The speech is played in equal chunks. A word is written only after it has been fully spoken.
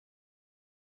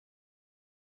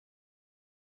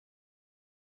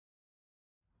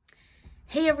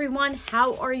Hey everyone,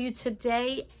 how are you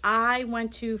today? I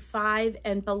went to Five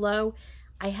and Below.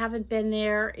 I haven't been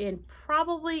there in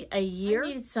probably a year. I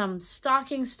needed some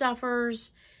stocking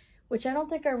stuffers, which I don't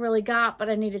think I really got, but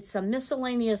I needed some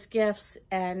miscellaneous gifts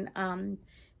and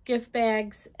gift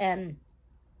bags and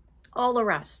all the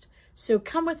rest. So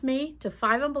come with me to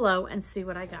Five and Below and see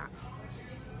what I got.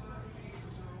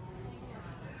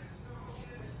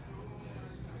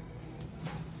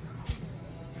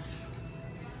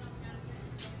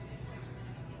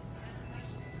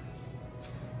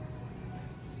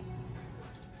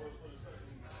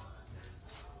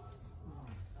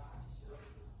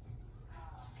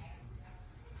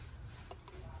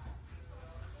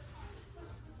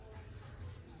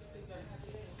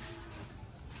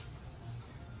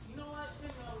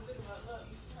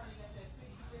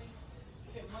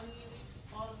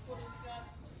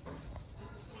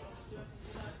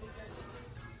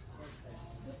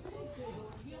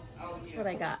 That's what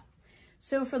I got.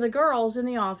 So for the girls in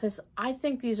the office, I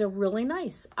think these are really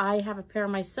nice. I have a pair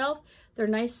myself. They're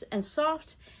nice and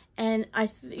soft. And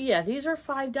yeah, these are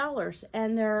 $5.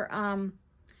 And they're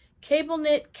cable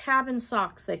knit cabin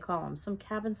socks, they call them. Some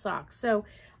cabin socks. So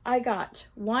I got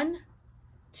 1,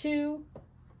 2,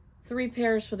 3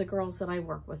 pairs for the girls that I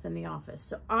work with in the office.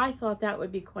 So I thought that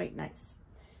would be quite nice.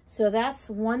 So that's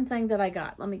one thing that I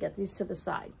got. Let me get these to the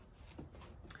side.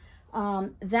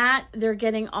 That they're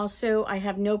getting also, I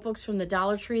have notebooks from the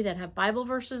Dollar Tree that have Bible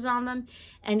verses on them,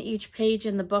 and each page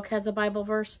in the book has a Bible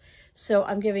verse. So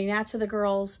I'm giving that to the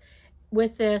girls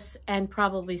with this and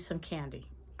probably some candy.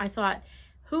 I thought,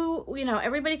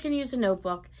 everybody can use a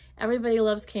notebook. Everybody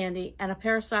loves candy, and a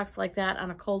pair of socks like that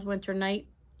on a cold winter night,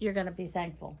 you're going to be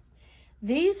thankful.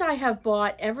 These I have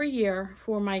bought every year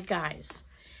for my guys.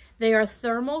 They are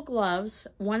thermal gloves,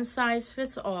 one size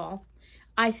fits all.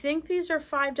 I think these are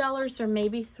 $5 or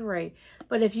maybe $3.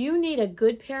 But if you need a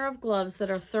good pair of gloves that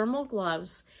are thermal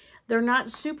gloves, they're not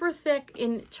super thick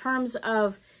in terms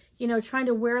of, trying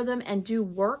to wear them and do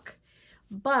work.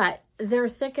 But they're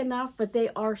thick enough, but they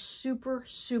are super,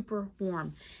 super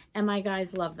warm. And my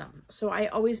guys love them. So I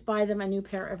always buy them a new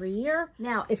pair every year.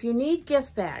 Now, if you need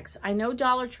gift bags, I know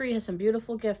Dollar Tree has some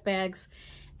beautiful gift bags.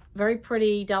 Very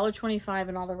pretty, $1.25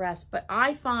 and all the rest. But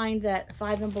I find that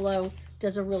Five and Below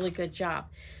does a really good job.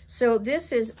 So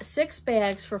this is 6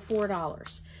 bags for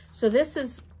 $4. So this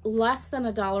is less than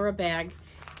 $1 a bag.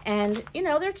 And,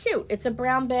 they're cute. It's a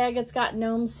brown bag. It's got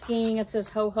gnomes skiing. It says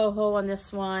ho, ho, ho on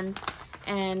this one.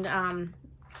 And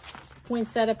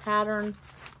poinsettia pattern.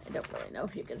 I don't really know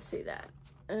if you can see that.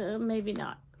 Maybe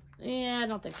not. Yeah, I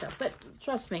don't think so. But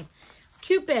trust me.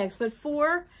 Cute bags. But 6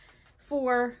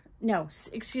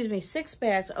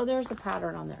 bags. Oh, there's the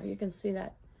pattern on there. You can see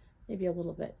that maybe a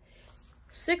little bit.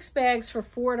 6 bags for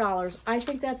 $4. I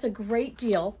think that's a great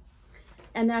deal.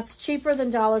 And that's cheaper than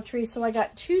Dollar Tree. So I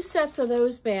got 2 sets of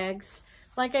those bags.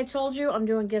 Like I told you, I'm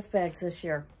doing gift bags this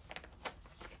year.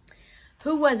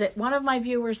 Who was it? One of my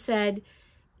viewers said,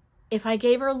 if I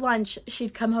gave her lunch,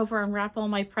 she'd come over and wrap all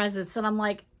my presents. And I'm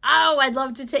like, oh, I'd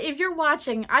love to take, if you're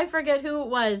watching, I forget who it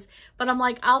was, but I'm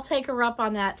like, I'll take her up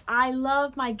on that. I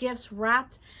love my gifts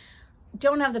wrapped.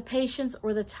 Don't have the patience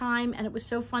or the time. And it was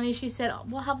so funny. She said,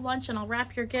 we'll have lunch and I'll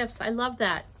wrap your gifts. I love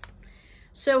that.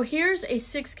 So here's a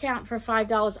 6 count for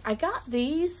 $5. I got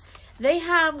these. They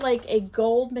have like a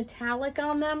gold metallic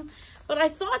on them, but I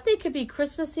thought they could be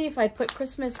Christmassy if I put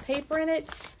Christmas paper in it.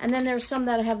 And then there's some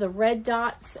that have the red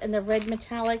dots and the red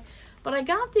metallic. But I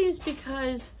got these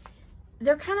because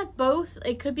they're kind of both.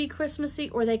 It could be Christmassy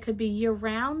or they could be year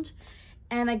round.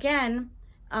 And again,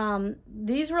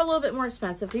 these were a little bit more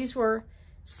expensive. These were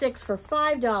 6 for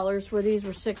 $5, where these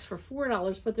were 6 for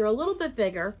 $4, but they're a little bit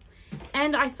bigger.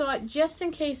 And I thought, just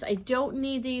in case I don't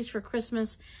need these for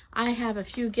Christmas, I have a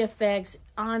few gift bags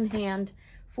on hand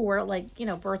for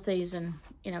birthdays and,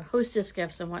 hostess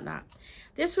gifts and whatnot.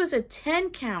 This was a 10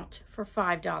 count for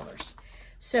 $5.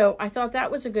 So I thought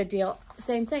that was a good deal.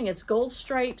 Same thing. It's gold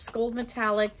stripes, gold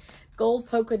metallic, gold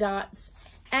polka dots.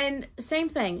 And same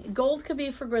thing, gold could be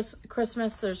for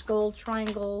Christmas. There's gold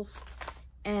triangles,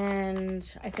 and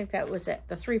I think that was it,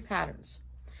 the 3 patterns.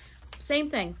 Same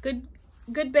thing,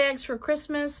 good bags for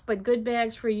Christmas, but good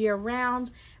bags for year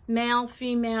round, male,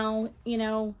 female,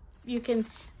 you can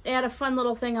add a fun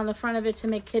little thing on the front of it to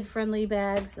make kid-friendly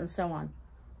bags and so on.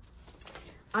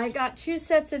 I got 2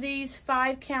 sets of these,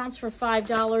 5 counts for $5,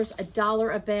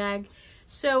 $1 a bag.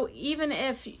 So even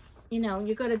if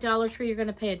you go to Dollar Tree, you're going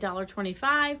to pay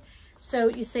 $1.25. So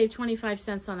you save 25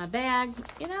 cents on a bag.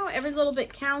 Every little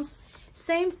bit counts.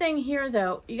 Same thing here,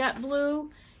 though. You got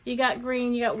blue, you got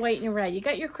green, you got white and red. You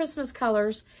got your Christmas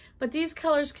colors, but these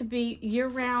colors could be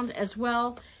year-round as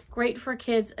well. Great for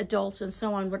kids, adults, and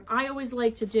so on. What I always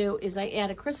like to do is I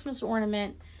add a Christmas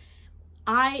ornament.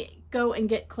 I go and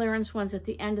get clearance ones at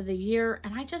the end of the year,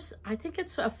 and I think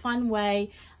it's a fun way,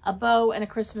 a bow and a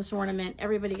Christmas ornament.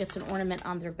 Everybody gets an ornament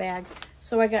on their bag.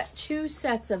 So I got 2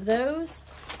 sets of those,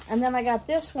 and then I got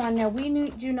this one. Now, we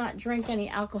do not drink any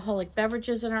alcoholic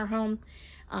beverages in our home,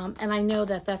 and I know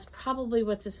that that's probably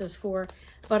what this is for,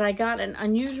 but I got an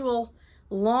unusual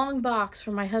long box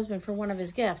from my husband for one of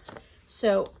his gifts.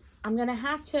 So I'm going to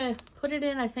have to put it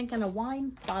in, I think, in a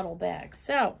wine bottle bag.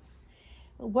 So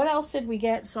what else did we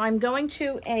get? So I'm going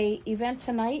to a event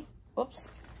tonight.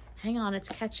 Oops, hang on, it's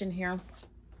catching here.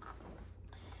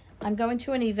 I'm going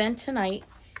to an event tonight,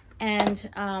 and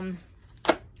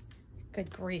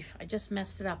good grief, I just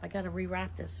messed it up. I got to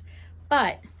rewrap this.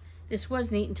 But this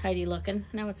was neat and tidy looking.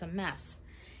 Now it's a mess.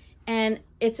 And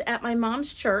it's at my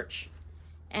mom's church,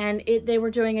 and they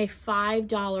were doing a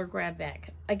 $5 grab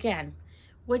bag. Again,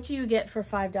 what do you get for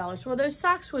 $5? Well, those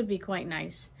socks would be quite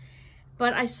nice.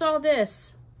 But I saw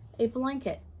this, a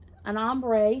blanket, an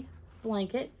ombre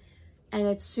blanket, and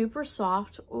it's super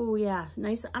soft. Oh yeah,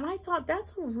 nice. And I thought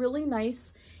that's a really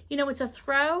nice, you know, it's a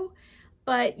throw,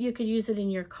 but you could use it in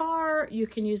your car. You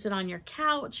can use it on your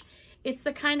couch. It's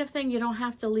the kind of thing you don't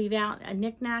have to leave out a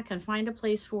knick-knack and find a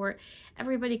place for it.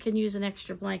 Everybody can use an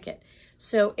extra blanket.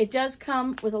 So it does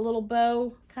come with a little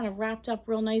bow, kind of wrapped up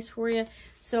real nice for you.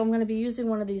 So I'm going to be using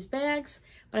one of these bags,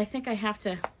 but I think I have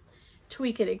to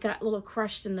tweak it. It got a little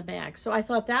crushed in the bag. So I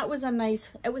thought that was a nice,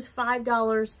 it was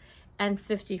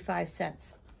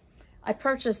 $5.55. I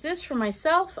purchased this for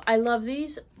myself. I love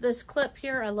this clip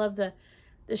here. I love the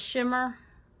shimmer.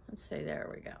 Let's see,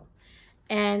 there we go.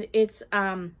 And it's,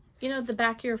 you know, the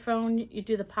back of your phone, you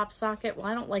do the pop socket. Well,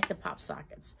 I don't like the pop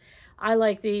sockets. I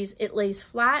like these. It lays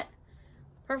flat,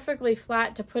 perfectly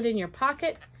flat to put in your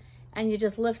pocket, and you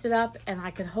just lift it up and I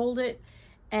can hold it.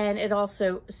 And it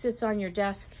also sits on your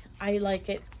desk. I like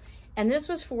it. And this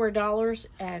was $4,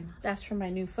 and that's for my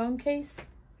new phone case.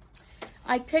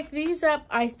 I picked these up.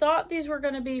 I thought these were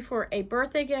going to be for a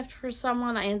birthday gift for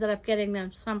someone. I ended up getting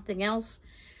them something else.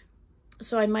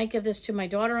 So I might give this to my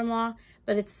daughter-in-law.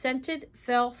 But it's scented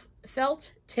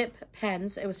felt tip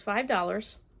pens. It was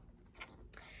 $5.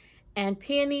 And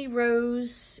peony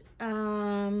rose,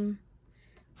 can't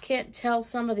tell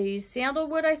some of these.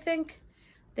 Sandalwood, I think.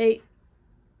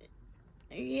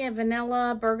 Yeah,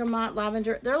 vanilla, bergamot,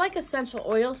 lavender. They're like essential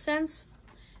oil scents,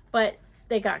 but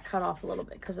they got cut off a little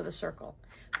bit because of the circle.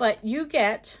 But you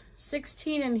get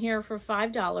 16 in here for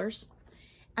 $5.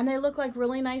 And they look like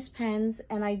really nice pens.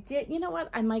 And I did, you know what?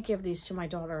 I might give these to my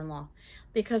daughter-in-law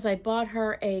because I bought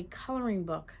her a coloring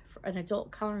book, an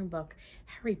adult coloring book,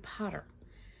 Harry Potter.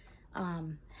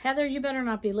 Heather, you better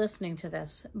not be listening to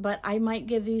this, but I might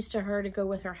give these to her to go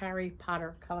with her Harry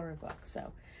Potter coloring book.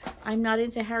 So I'm not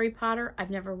into Harry Potter. I've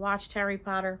never watched Harry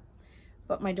Potter,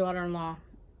 but my daughter-in-law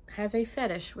has a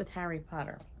fetish with Harry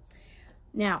Potter.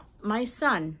 Now, my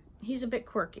son, he's a bit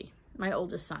quirky. My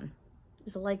oldest son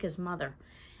is like his mother.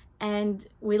 And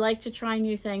we like to try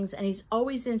new things, and he's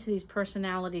always into these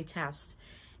personality tests.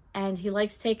 And he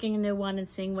likes taking a new one and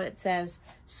seeing what it says.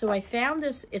 So I found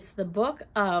this. It's the Book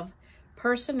of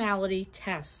Personality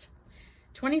Test.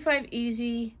 25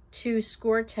 easy to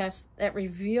score tests that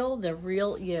reveal the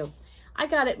real you. I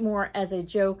got it more as a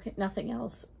joke, nothing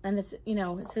else. And it's, you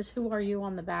know, it says, who are you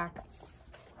on the back?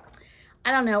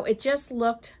 I don't know. It just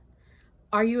looked,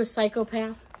 are you a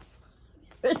psychopath?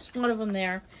 There's one of them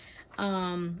there.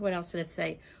 What else did it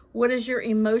say? What is your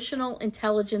emotional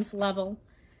intelligence level?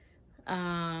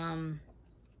 I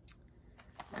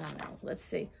don't know. Let's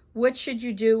see. What should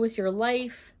you do with your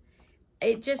life?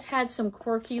 It just had some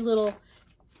quirky little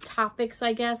topics,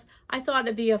 I guess. I thought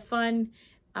it'd be a fun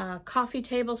coffee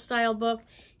table style book.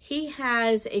 He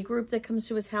has a group that comes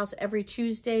to his house every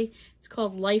Tuesday. It's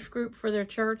called Life Group for their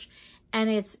church.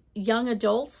 And it's young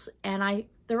adults. And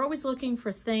they're always looking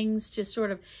for things to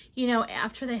sort of, you know,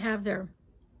 after they have their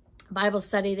Bible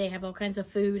study, they have all kinds of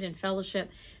food and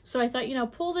fellowship. So I thought, you know,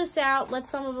 pull this out, let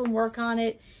some of them work on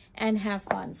it and have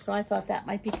fun. So I thought that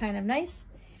might be kind of nice.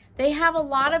 They have a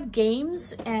lot of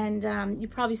games, and you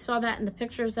probably saw that in the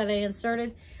pictures that I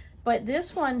inserted. But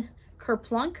this one,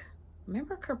 Kerplunk,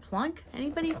 remember Kerplunk?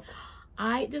 Anybody?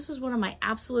 This is one of my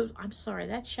absolute, I'm sorry,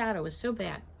 that shadow is so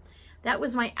bad. That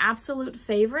was my absolute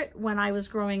favorite when I was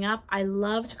growing up. I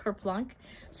loved Kerplunk.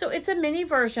 So it's a mini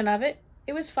version of it.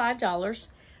 It was $5,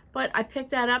 but I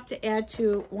picked that up to add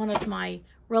to one of my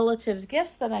relatives'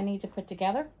 gifts that I need to put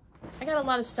together. I got a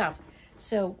lot of stuff.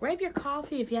 So grab your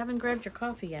coffee if you haven't grabbed your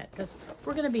coffee yet, because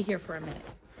we're going to be here for a minute.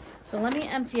 So let me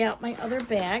empty out my other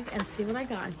bag and see what I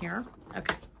got in here.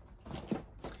 Okay.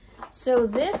 So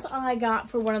this I got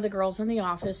for one of the girls in the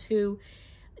office who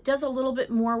does a little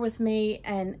bit more with me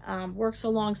and works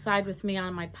alongside with me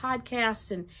on my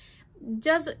podcast and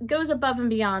goes above and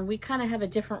beyond. We kind of have a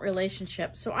different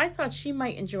relationship. So I thought she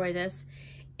might enjoy this.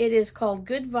 It is called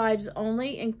Good Vibes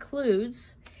Only,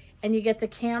 includes, and you get the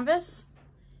canvas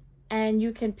and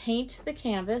you can paint the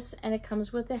canvas, and it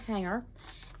comes with a hanger,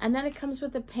 and then it comes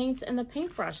with the paints and the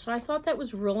paintbrush. So I thought that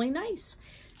was really nice.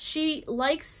 She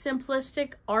likes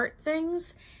simplistic art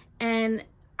things, and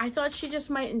I thought she just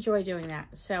might enjoy doing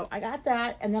that. So I got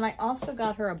that, and then I also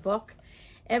got her a book,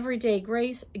 Everyday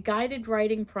Grace, Guided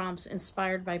Writing Prompts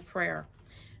Inspired by Prayer.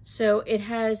 So it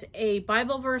has a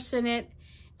Bible verse in it,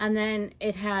 and then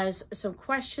it has some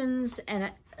questions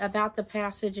and about the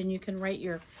passage, and you can write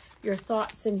your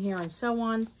thoughts in here and so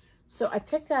on. So I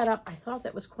picked that up. I thought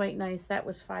that was quite nice. That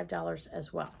was $5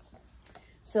 as well.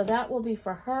 So that will be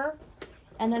for her.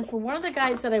 And then for one of the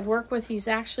guys that I work with, he's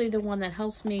actually the one that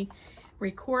helps me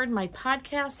record my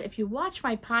podcast. If you watch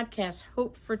my podcast,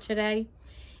 Hope for Today,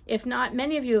 if not,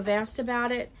 many of you have asked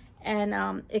about it,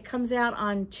 and it comes out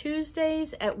on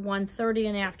Tuesdays at 1:30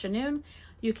 in the afternoon.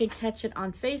 You can catch it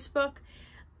on Facebook.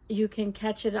 You can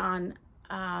catch it on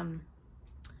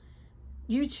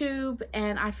YouTube,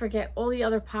 and I forget all the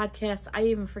other podcasts. I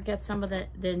even forget some of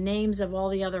the names of all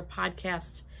the other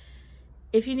podcasts.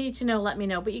 If you need to know, let me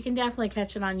know, but you can definitely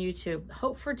catch it on YouTube.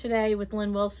 Hope for Today with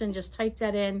Lynn Wilson. Just type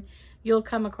that in. You'll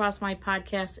come across my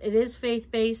podcast. It is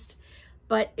faith-based,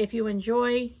 but if you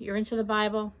enjoy, you're into the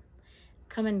Bible,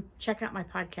 come and check out my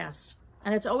podcast.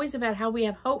 And it's always about how we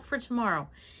have hope for tomorrow.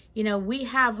 You know, we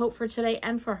have hope for today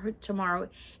and for tomorrow.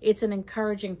 It's an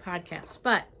encouraging podcast,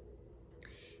 but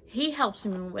he helps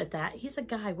me with that. He's a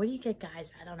guy. What do you get,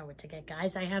 guys? I don't know what to get,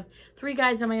 guys. I have 3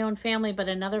 guys in my own family, but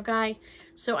another guy.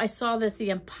 So I saw this, the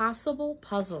Impossible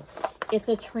Puzzle. It's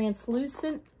a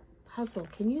translucent puzzle.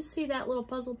 Can you see that little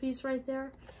puzzle piece right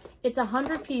there? It's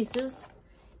 100 pieces,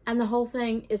 and the whole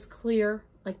thing is clear,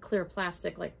 like clear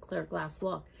plastic, like clear glass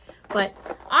look. But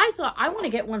I thought, I want to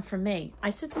get one for me. I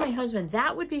said to my husband,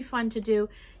 that would be fun to do.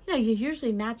 You know, you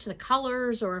usually match the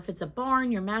colors, or if it's a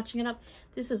barn, you're matching it up.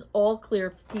 This is all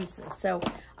clear pieces. So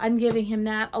I'm giving him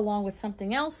that along with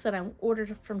something else that I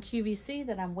ordered from QVC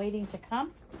that I'm waiting to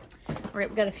come. All right,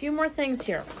 we've got a few more things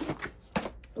here.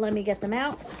 Let me get them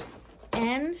out,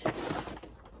 and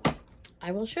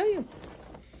I will show you.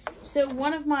 So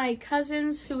one of my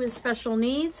cousins who is special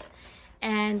needs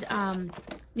and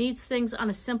needs things on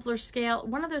a simpler scale.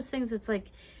 One of those things that's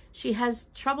like, she has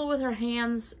trouble with her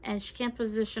hands and she can't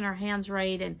position her hands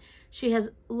right, and she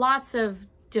has lots of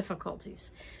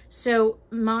difficulties. So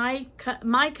my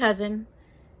cousin,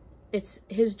 it's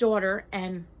his daughter,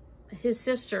 and his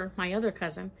sister, my other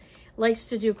cousin, likes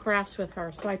to do crafts with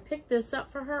her. So I picked this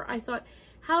up for her. I thought,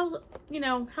 how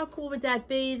cool would that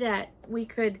be that we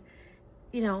could,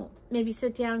 you know, maybe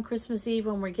sit down Christmas Eve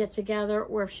when we get together,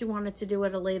 or if she wanted to do it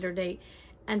at a later date,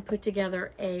 and put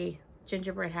together a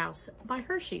gingerbread house by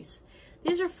Hershey's.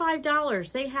 These are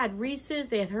 $5. They had Reese's,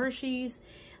 they had Hershey's,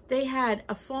 they had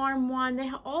a farm one, they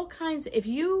had all kinds.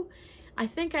 I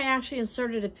think I actually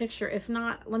inserted a picture. If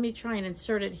not, let me try and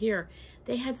insert it here.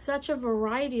 They had such a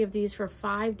variety of these for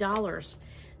 $5.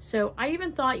 So I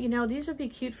even thought, you know, these would be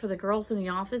cute for the girls in the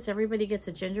office. Everybody gets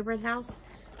a gingerbread house.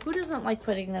 Who doesn't like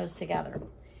putting those together?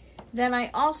 Then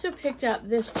I also picked up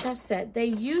this chess set. They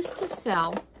used to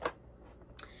sell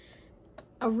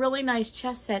a really nice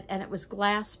chess set, and it was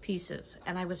glass pieces,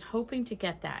 and I was hoping to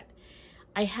get that.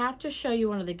 I have to show you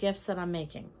one of the gifts that I'm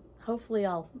making. Hopefully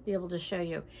I'll be able to show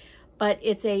you. But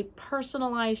it's a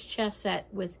personalized chess set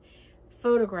with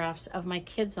photographs of my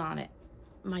kids on it.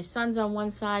 My son's on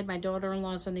one side, my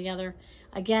daughter-in-law's on the other.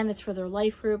 Again, it's for their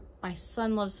life group. My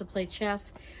son loves to play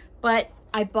chess, but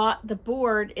I bought the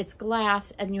board. It's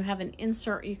glass, and you have an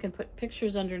insert. You can put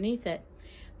pictures underneath it,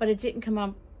 but it didn't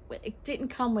come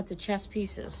with the chess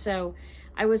pieces. So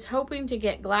I was hoping to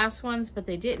get glass ones, but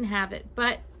they didn't have it.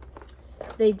 But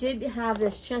they did have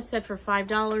this chess set for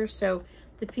 $5. So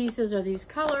the pieces are these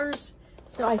colors.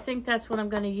 So I think that's what I'm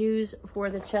going to use for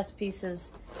the chess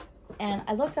pieces. And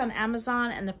I looked on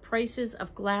Amazon, and the prices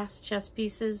of glass chess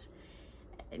pieces,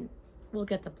 and we'll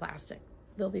get the plastic.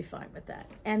 They'll be fine with that.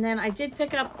 And then I did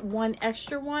pick up one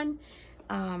extra one.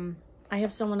 I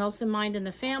have someone else in mind in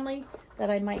the family that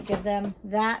I might give them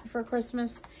that for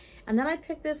Christmas. And then I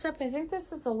picked this up. I think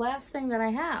this is the last thing that I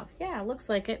have. Yeah, it looks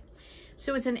like it.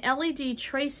 So it's an LED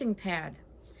tracing pad,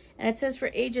 and it says for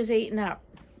ages 8 and up.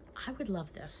 I would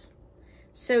love this.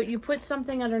 So you put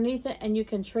something underneath it and you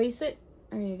can trace it.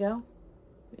 There you go.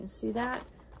 You can see that.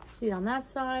 See it on that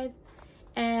side.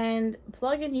 And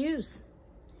plug and use.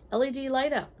 LED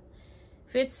light up.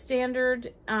 Fits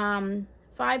standard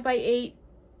 5.8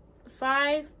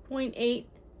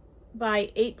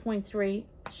 by 8.3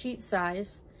 sheet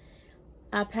size,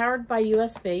 powered by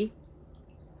USB,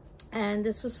 and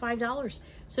this was $5.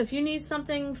 So if you need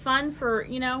something fun for,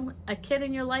 you know, a kid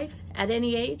in your life at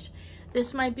any age,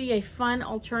 this might be a fun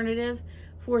alternative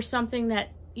for something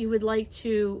that you would like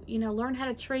to, you know, learn how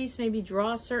to trace, maybe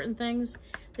draw certain things.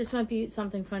 This might be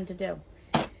something fun to do.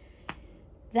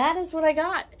 That is what I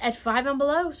got at 5 and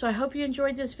Below. So I hope you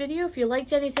enjoyed this video. If you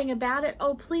liked anything about it,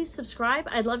 oh, please subscribe.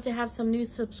 I'd love to have some new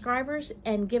subscribers,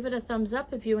 and give it a thumbs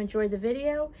up if you enjoyed the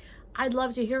video. I'd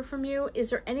love to hear from you.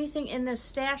 Is there anything in this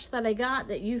stash that I got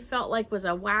that you felt like was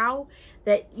a wow,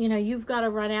 that, you know, you've got to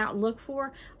run out and look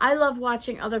for? I love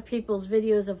watching other people's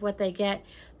videos of what they get,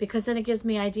 because then it gives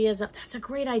me ideas of, that's a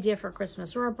great idea for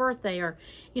Christmas or a birthday, or,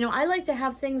 you know, I like to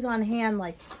have things on hand.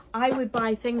 Like, I would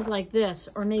buy things like this,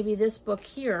 or maybe this book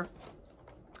here,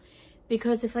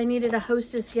 because if I needed a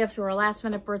hostess gift or a last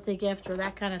minute birthday gift or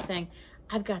that kind of thing,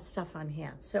 I've got stuff on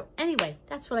hand. So anyway,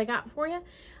 that's what I got for you.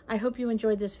 I hope you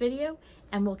enjoyed this video,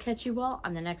 and we'll catch you all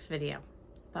on the next video.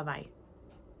 Bye-bye.